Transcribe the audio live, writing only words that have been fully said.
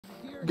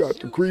Got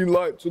the green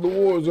light to the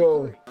war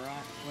zone.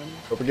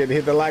 Don't forget to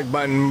hit the like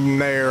button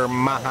there,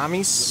 my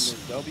homies.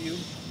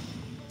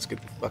 Let's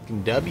get the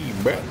fucking W,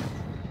 bro.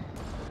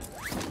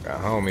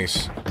 Got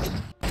homies.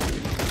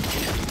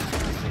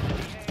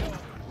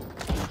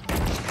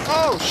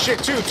 Oh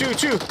shit, two.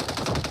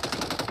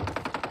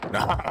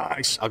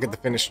 Nice. I'll get the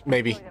finish.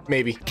 Maybe.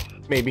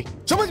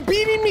 Someone's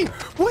beating me.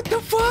 What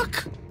the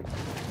fuck?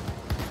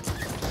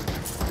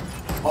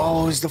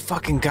 Oh, it's the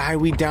fucking guy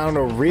we downed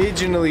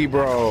originally,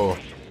 bro.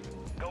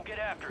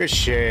 Good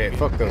shit.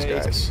 Fuck those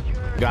guys.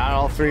 Got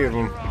all three of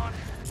them.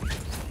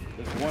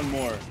 There's one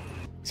more.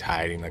 He's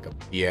hiding like a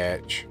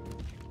bitch.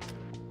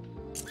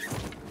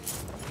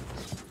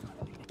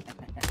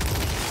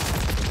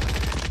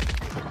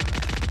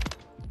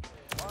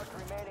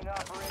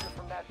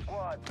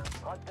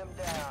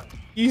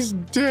 He's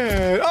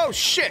dead. Oh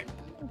shit.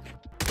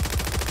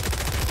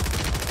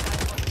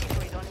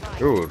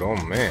 Dude, oh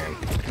man.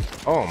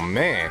 Oh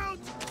man.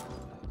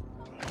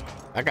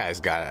 That guy's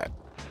got a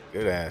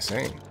good ass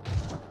aim.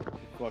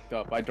 Fucked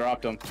up. I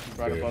dropped him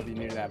right Good. above you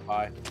near that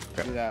pie.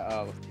 Okay. Near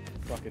that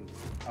fucking,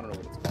 I don't know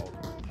what it's called.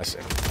 That's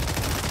it.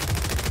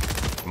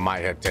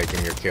 Might have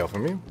taken your kill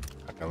from you.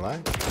 Not gonna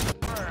lie.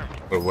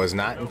 But it was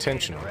not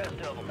intentional.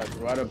 That's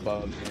right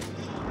above me.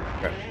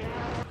 Okay.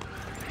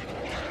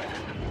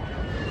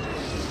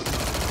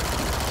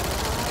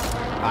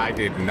 I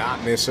did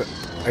not miss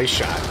a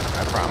shot,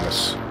 I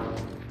promise.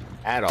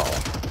 At all.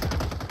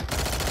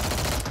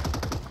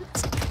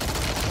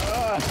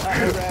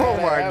 Oh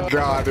my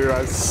god, dude,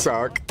 I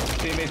suck.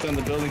 Teammates on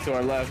the building to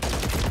our left.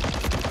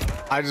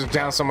 I just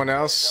downed someone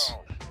else.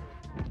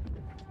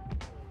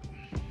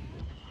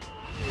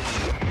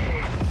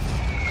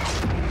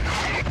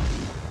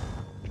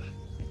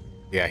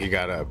 Yeah, he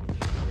got up.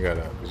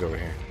 He's over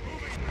here.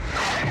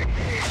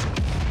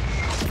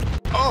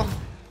 Oh!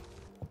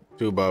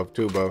 Two above.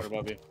 Right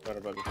above you. Right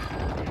above you.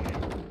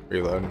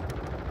 Reloading.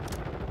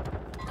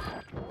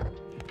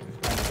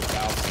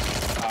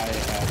 I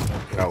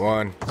have Got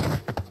one.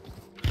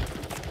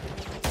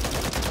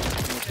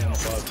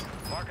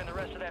 Marking the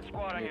rest of that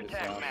squad on your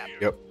attack map.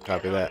 Yep,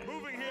 copy that.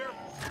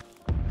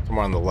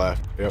 Someone on the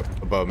left.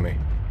 Yep, above me.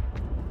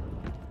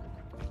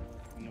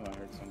 I knew I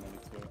heard somebody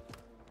too.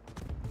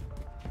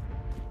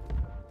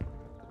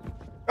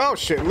 Oh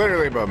shit,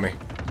 literally above me.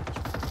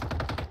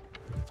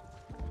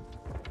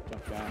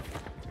 Jump down.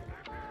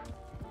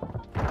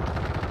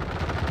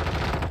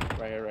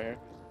 Right here.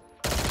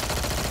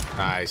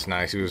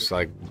 Nice. He was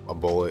like a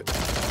bullet.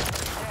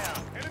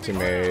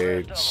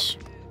 Teammates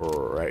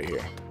right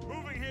here.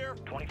 Moving here.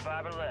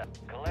 25 or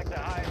left. Collect the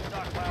highest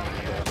stockpile.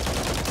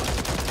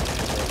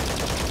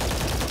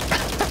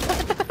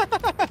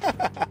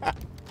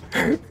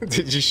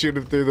 Did you shoot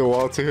him through the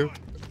wall too?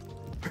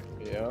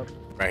 Yep.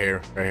 Right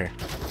here.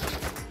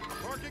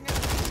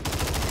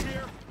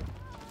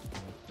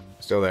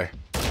 Still there.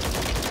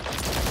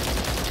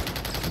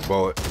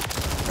 Bullet.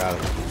 Got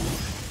him.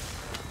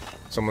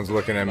 Someone's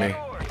looking at me.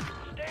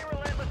 Stay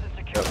relentless and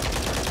secure. Yep.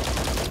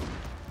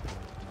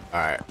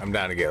 Alright, I'm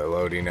down to get a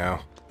loadie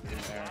now.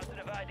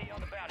 Positive ID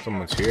on the bounty.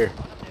 Someone's here.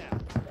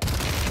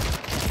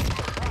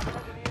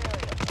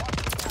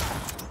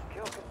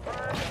 Kill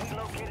confirmed, and we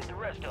located the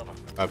rest of them.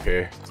 Up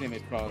here.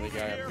 Teammate's probably the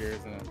guy up here,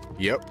 isn't it?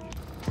 Yep.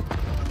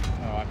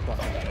 Oh, I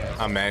fucking got ass.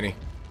 I'm Manny.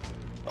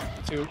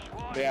 Two.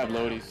 They have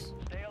loadies.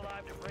 Stay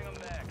alive to bring them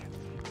back.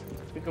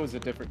 I think it was a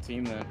different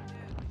team then.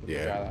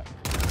 Yeah.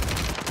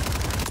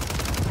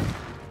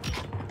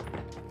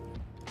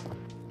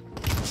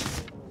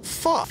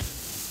 Fuck.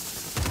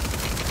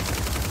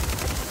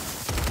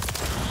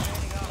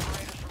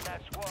 Operators from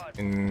that squad.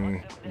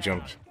 And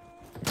jumped.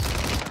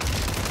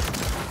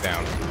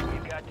 Down.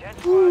 We've got 10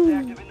 squads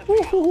active in the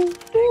field.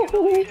 Taking the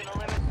lead in the limit.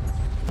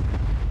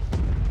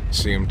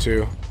 See him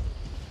too.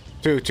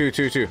 Two. That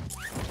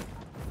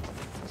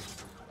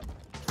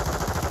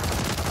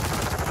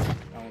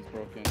one's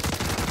broken.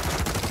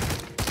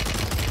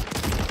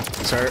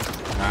 He's hurt.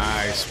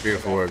 Nice.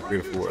 Beautiful work.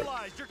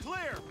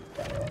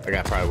 That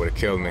guy probably would have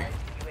killed me.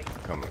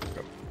 Come on.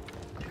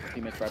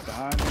 Teammates right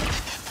behind me.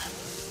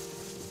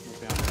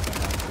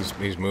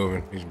 He's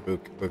moving. He's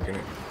booking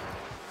it.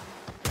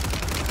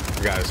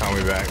 He got his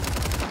homie back.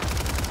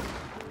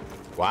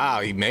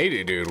 Wow, he made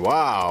it, dude.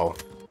 Wow.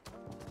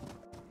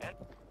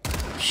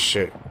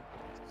 Shit.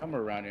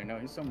 Somewhere around here. No,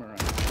 he's somewhere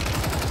around here.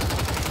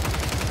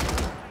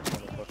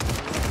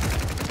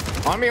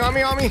 On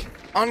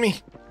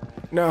me.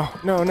 No.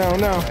 I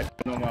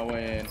don't know my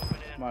way in.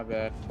 My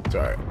bad. It's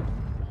alright.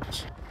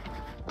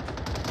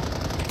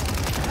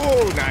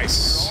 Oh,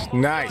 nice.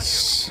 Some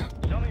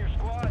of your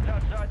squads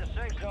outside the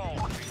safe zone.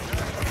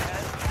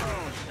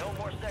 No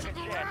more second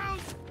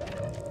chances.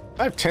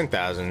 I have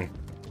 10,000.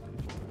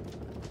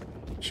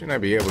 Shouldn't I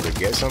be able to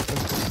get something?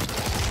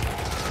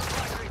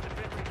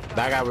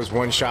 That guy was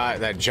one shot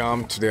that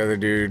jumped. The other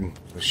dude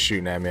was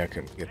shooting at me. I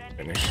couldn't get the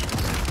finish.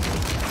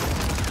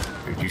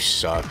 Dude, you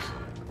suck.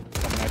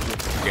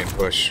 Getting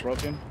pushed.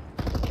 Broken.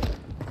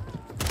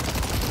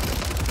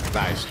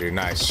 Nice, dude.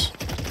 Nice.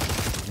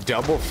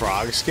 Double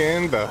frog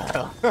skin? The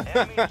hell?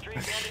 Enemy streak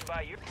ended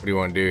by your What do you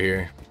want to do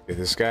here? Get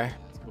this guy?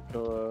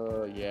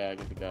 Yeah,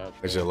 get the guy up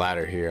There's there. a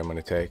ladder here I'm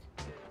gonna take.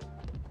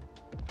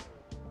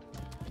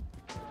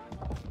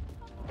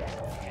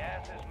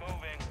 gas is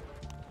moving.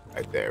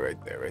 Right there,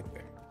 right there, right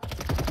there.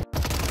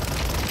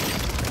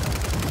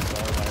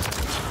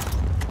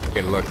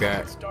 Getting looked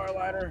at.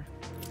 Starlighter.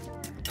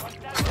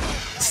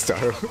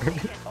 Star.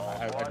 All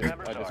I squad just-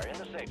 members I are just- in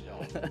the safe zone.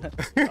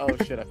 Oh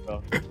shit, I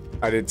fell.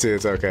 I did too,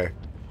 it's okay.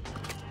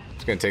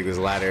 Just gonna take this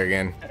ladder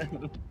again.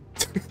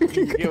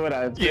 You get what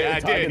I'm Yeah, I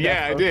did.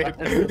 Yeah, I did.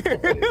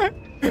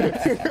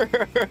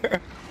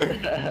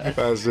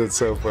 That shit's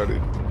so funny.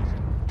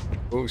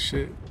 Oh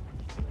shit.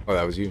 Oh,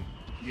 that was you.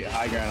 You get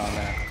high ground on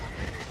that.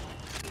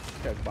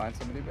 You guys buying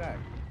somebody back.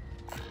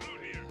 Hey,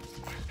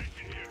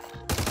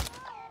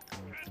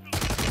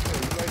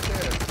 he's right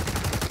there.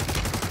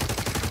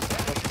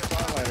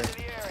 Starlighter. In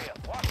the area.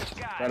 Watch the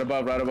sky. Right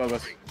above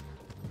us.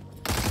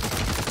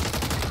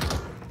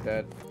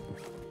 Dead.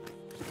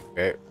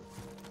 Okay.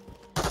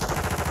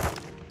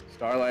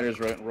 Starlighters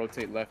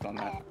rotate left on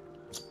that.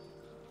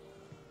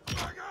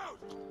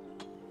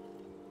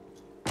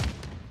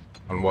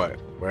 On what?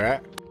 Where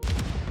at?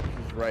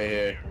 He's right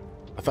here.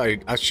 I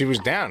thought she was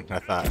down. I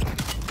thought.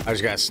 I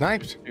just got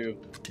sniped. Two.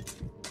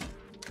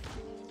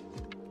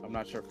 I'm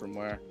not sure from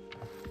where.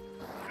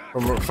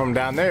 From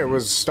down there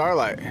was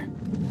Starlight.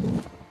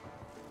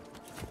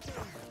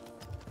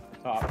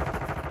 Top.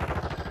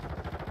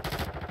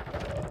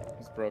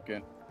 He's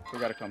broken. We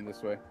gotta come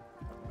this way.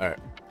 Alright.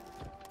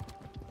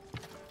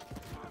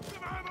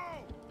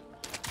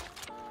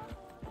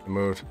 I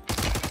moved.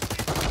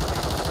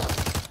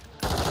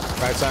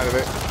 Right side of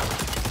it.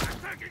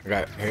 I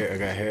got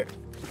hit.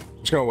 I'm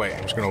just gonna wait.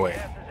 Gas is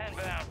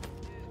inbound.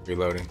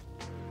 Reloading.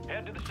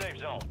 Head to the safe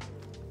zone.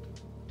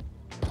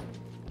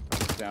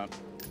 He's down.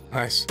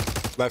 Nice.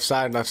 Left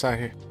side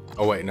here.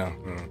 Oh wait, no.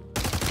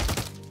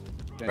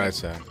 Right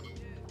side.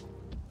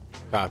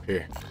 Top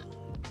here.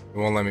 It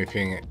won't let me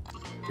ping it.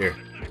 Here.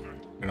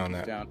 Get on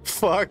that. Down.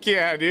 Fuck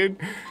yeah, dude.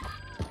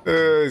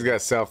 He's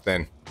got self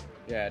then.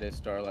 Yeah, it is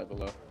Starlight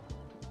below.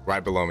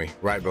 Right below me.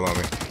 Right below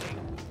me.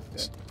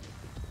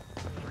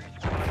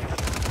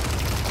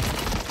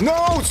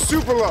 No!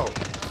 Super low!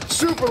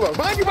 Super low!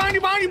 Behind you!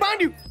 1v1.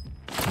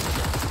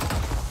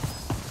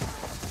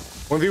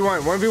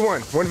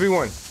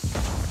 1v1.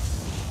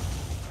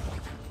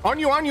 On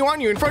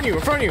you! In front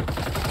of you!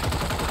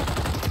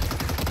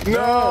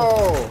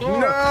 No! Dude,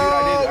 No!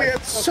 I We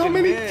had so fucking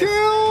many missed.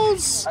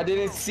 kills! I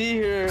didn't see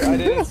her. I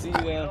didn't see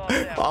them.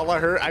 All I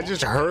heard, I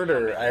just heard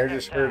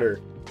her.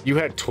 You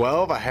had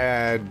 12, I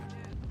had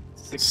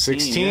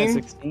 16? Yeah,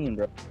 16,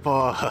 bro.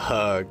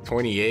 fuck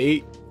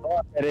 28.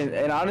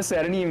 And honestly,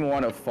 I didn't even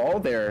want to fall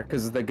there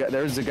because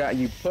there's a guy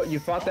you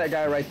fought that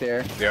guy right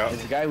there. Yeah.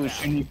 There's a guy who was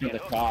shooting you from the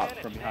top,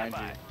 from behind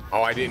you.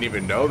 Oh, I didn't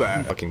even know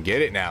that. Fucking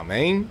get it now,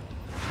 man.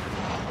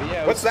 But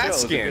yeah, it What's was that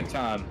still, it skin? was a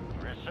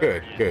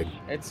good time. Good.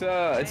 It's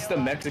the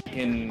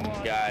Mexican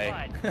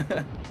guy.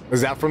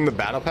 Is that from the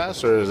battle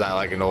pass or is that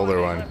like an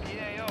older one?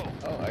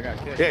 Oh, I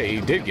got kicked. Yeah,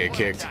 he did get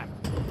kicked. Let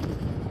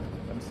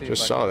me see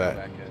Just if I saw can that.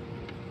 go back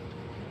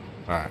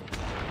in. All right.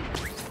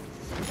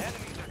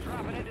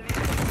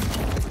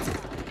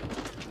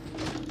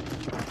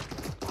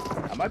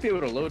 I might be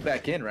able to load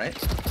back in, right?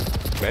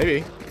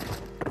 Maybe.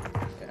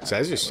 Yeah,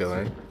 Says you're still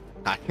in.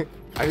 I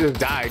just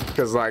died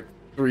because like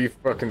 3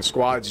 fucking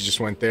squads just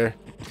went there.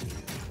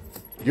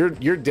 You're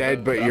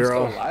dead, but I'm you're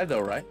still all. alive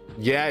though, right?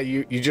 Yeah,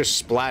 you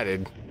just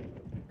splatted.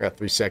 Got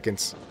 3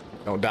 seconds.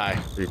 Don't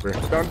die, Reaper.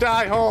 Don't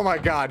die. Oh my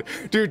god.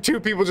 Dude, 2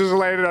 people just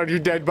landed on your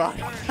dead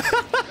body.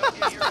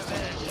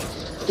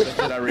 Did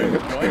I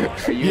rejoin?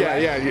 Are you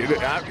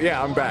back?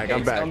 Yeah, I'm back. Okay,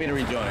 I'm back. Tell me to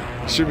rejoin.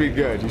 Should be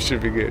good. You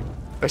should be good.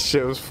 That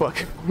shit was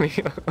fucking funny.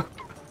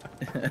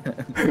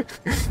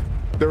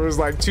 There was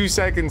like 2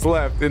 seconds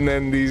left, and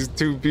then these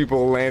 2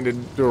 people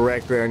landed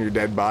directly on your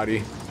dead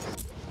body.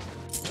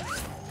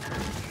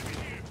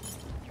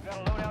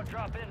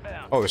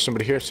 Oh, there's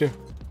somebody here too.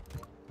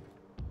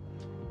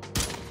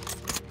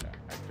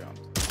 I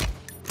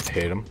jumped.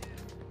 Hit him.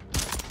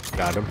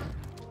 Got him.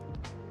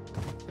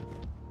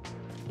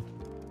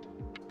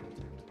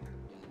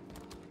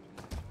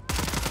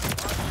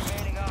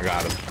 I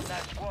got him.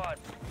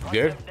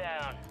 Good?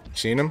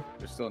 Seen him?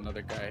 There's still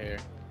another guy here.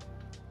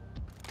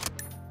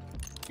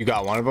 You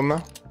got one of them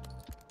though?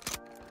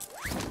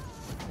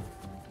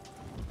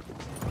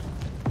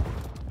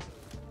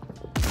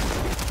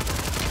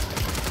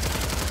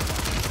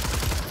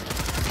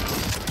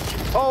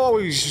 Oh,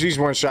 he's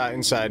 1 shot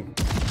inside.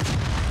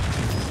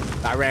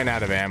 I ran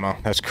out of ammo.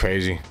 That's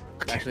crazy.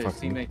 Actually, his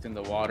teammate's in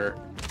the water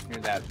near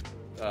that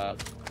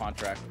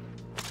contract.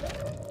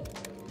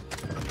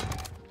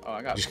 Oh,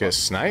 I got. Just get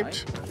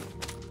sniped?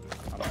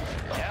 He's on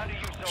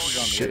the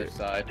Shit. other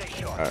side.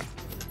 Alright.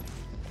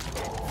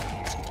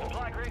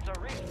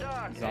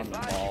 He's on the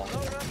ball.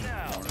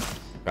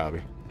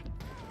 Copy.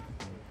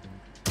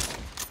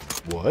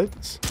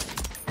 What?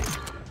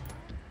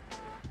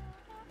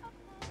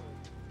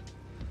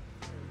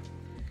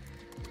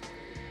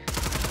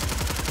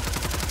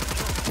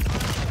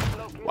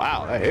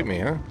 That hit me,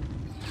 huh?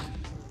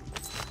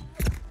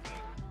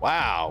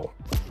 Wow.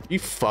 You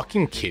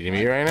fucking kidding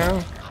me right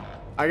now?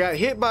 I got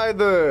hit by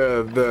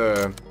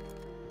the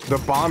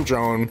bomb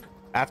drone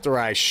after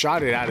I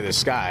shot it out of the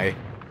sky.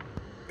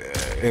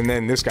 And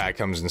then this guy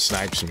comes and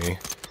snipes me.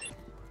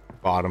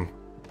 Bottom.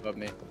 Above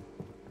me.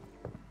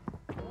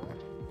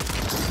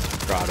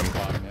 Got him.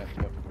 Bottom, yeah.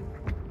 Yep.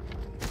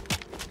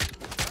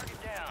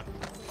 Target down.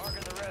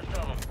 Marking the rest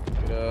of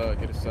them.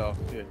 Get a self.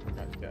 Yeah,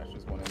 cash.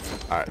 There's one in there.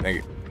 Alright, thank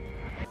you.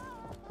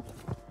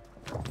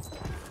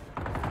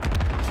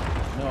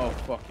 No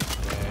fucking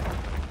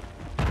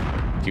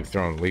way. Keep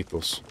throwing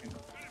lethals.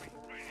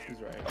 He's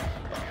right. You're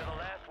the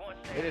last one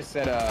They standing. just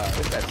said,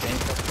 it's that same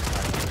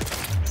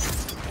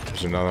fucking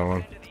There's another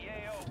one. Into the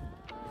AO.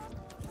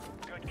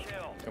 Good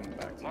kill. coming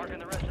back to Marking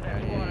you. the rest of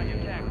that squad on your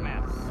attack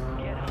map.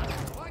 Get on it.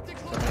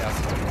 Somebody else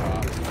is on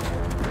top.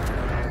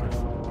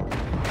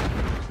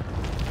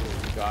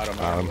 Got him.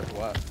 Got him.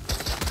 What?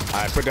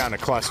 I put down a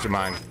cluster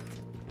mine.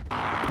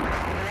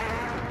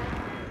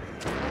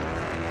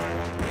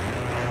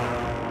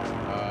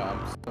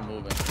 I'm still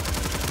moving.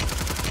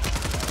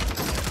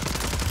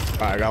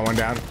 Alright, I got one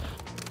down.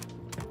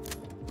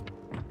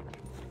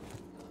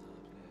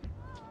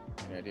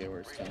 Any idea where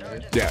his team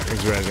is? Yeah,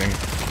 he's rezzing.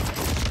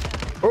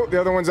 Oh, the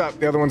other one's up.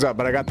 The other one's up,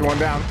 but I got the one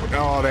down.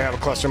 Oh, they have a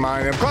cluster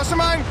mine. They have a cluster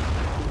mine!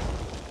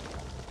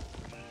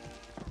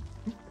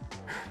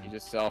 He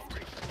just selfed.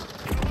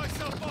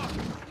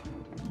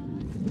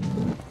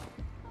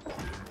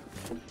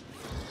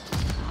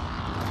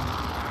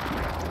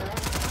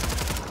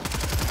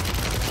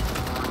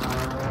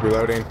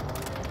 Reloading.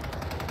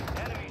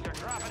 Enemies are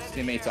dropping His into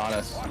teammates on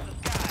us.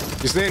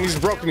 He's in. He's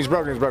broken. He's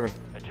broken. He's broken.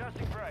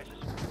 adjusting prices.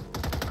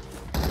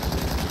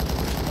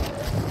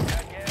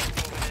 Got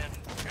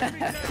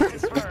gas moving in.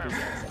 Confirmed.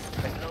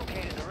 They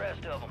located the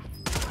rest of them.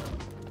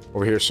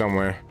 Over here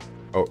somewhere.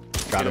 Oh,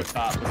 got him.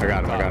 I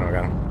got him. I got him. I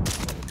got him.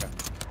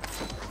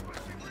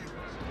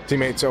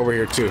 Teammates over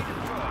here too.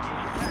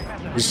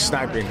 He's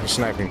sniping. He's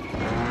sniping.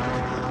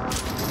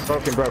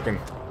 Broken. Broken.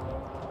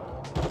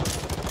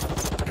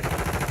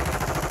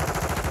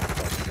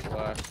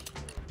 Flash.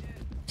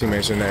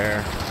 Teammates in the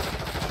air.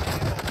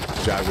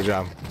 Good job. Good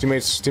job.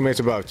 Teammates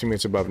above.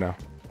 Teammates above now.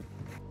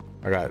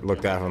 I got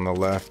looked at on the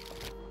left.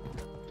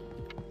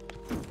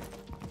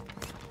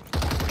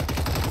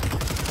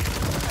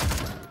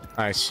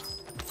 Nice.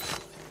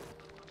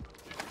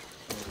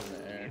 He's in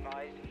the air.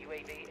 Advised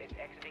UAV is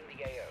exiting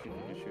the AO. You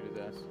can shoot his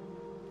ass.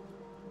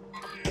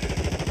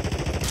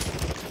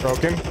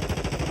 Broken.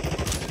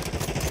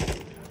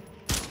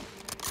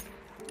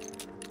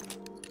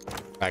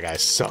 That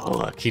guy's so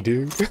lucky,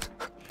 dude.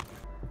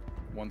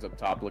 One's up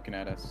top looking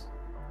at us.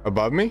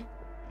 Above me?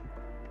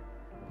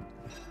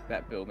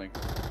 That building.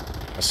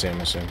 I see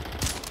him. I see him.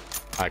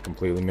 I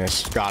completely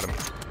missed. Got him.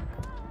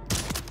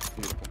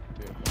 Beautiful.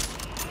 Beautiful.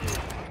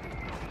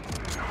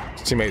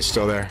 His teammate's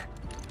still there.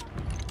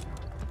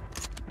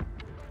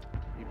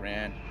 He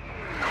ran.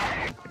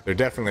 They're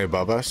definitely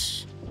above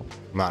us.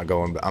 I'm not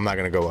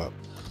gonna go up.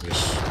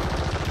 Just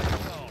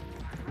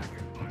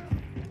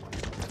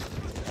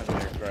That's an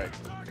airstrike.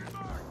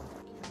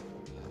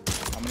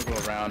 I'm gonna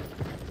go around.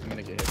 I'm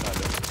gonna get hit by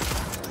this.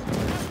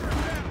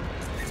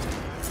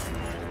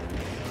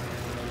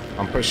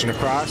 I'm pushing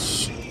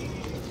across.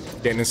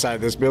 Getting inside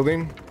this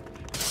building.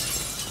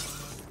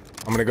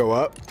 I'm gonna go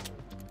up.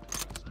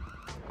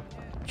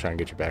 Try and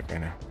get you back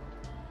right now.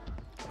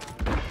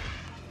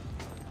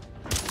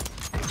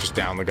 Just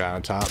down the guy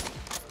on top.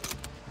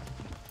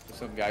 There's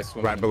some guys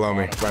swimming. Right in the below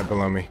me. bottom. Right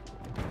below me.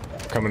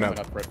 Coming Coming up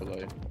up right below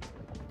you.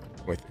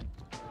 with.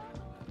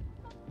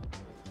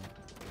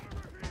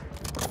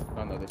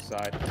 On the other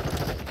side.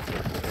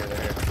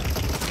 There.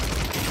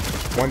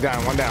 One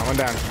down. One down. One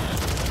down.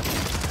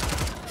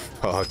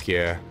 Fuck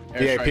yeah. PA.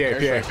 Airstrike, PA.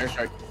 airstrike, PA.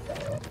 airstrike.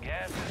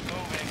 Gas is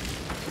moving.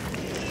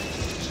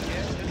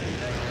 Get to the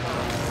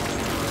safe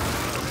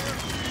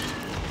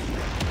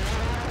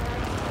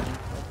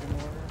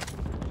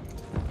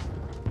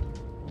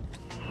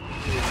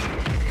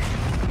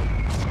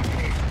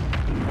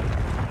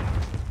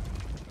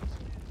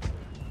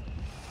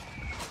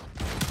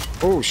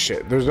Oh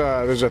shit. There's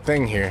a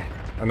thing here.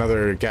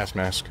 Another gas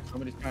mask.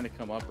 Somebody's trying to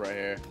come up right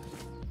here.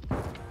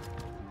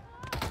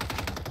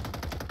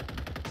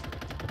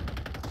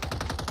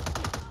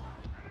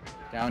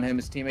 Down him,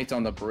 his teammates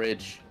on the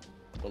bridge.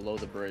 Below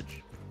the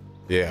bridge.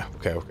 Yeah.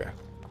 Okay. Okay.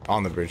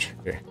 On the bridge.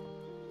 Here.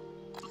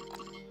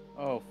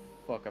 Oh,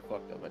 fuck, I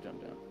fucked up. I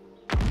jumped down.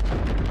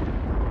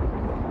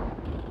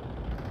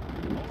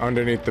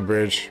 Underneath the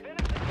bridge.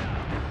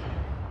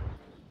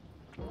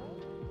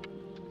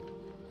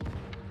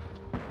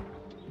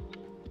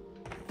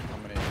 How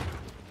many?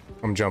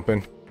 I'm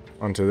jumping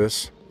onto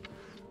this.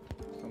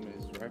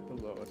 Somebody's right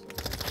below us.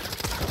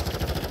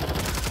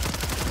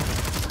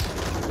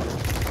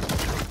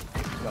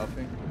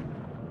 Selfie.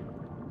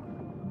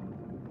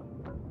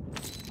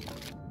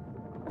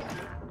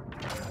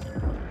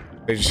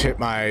 They just hit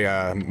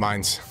my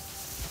mines.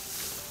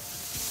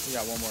 We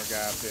got one more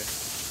guy up here.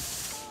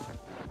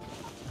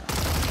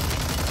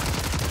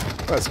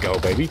 Let's go,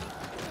 baby.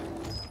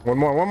 One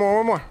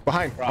more.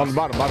 Behind. On the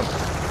bottom.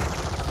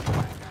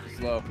 He's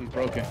low. He's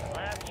broken.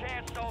 Last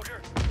chance,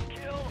 soldier.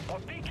 Kill or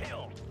be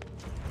killed.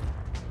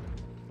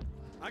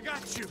 I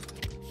got you.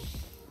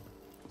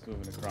 He's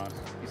moving across.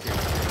 He's here.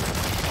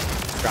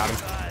 Got him.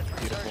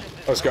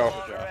 Let's go.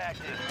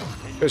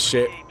 Good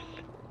shit.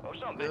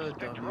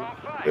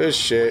 Good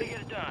shit.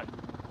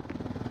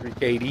 3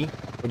 KD.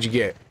 What'd you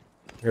get?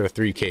 I got a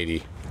 3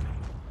 KD.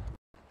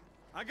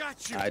 I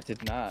got you. I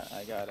did not.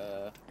 I got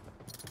a.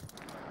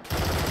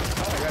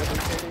 Oh, I got a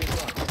 3KD as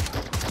well.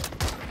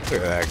 Look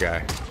at that guy.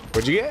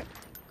 What'd you get?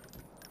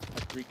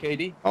 A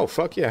 3KD. Oh,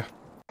 fuck yeah.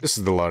 This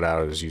is the loadout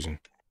I was using.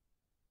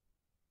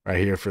 Right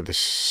here for the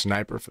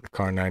sniper for the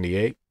Car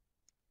 98.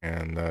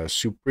 And the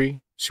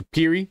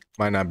SUPERI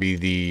might not be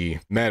the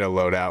meta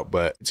loadout,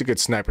 but it's a good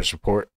sniper support.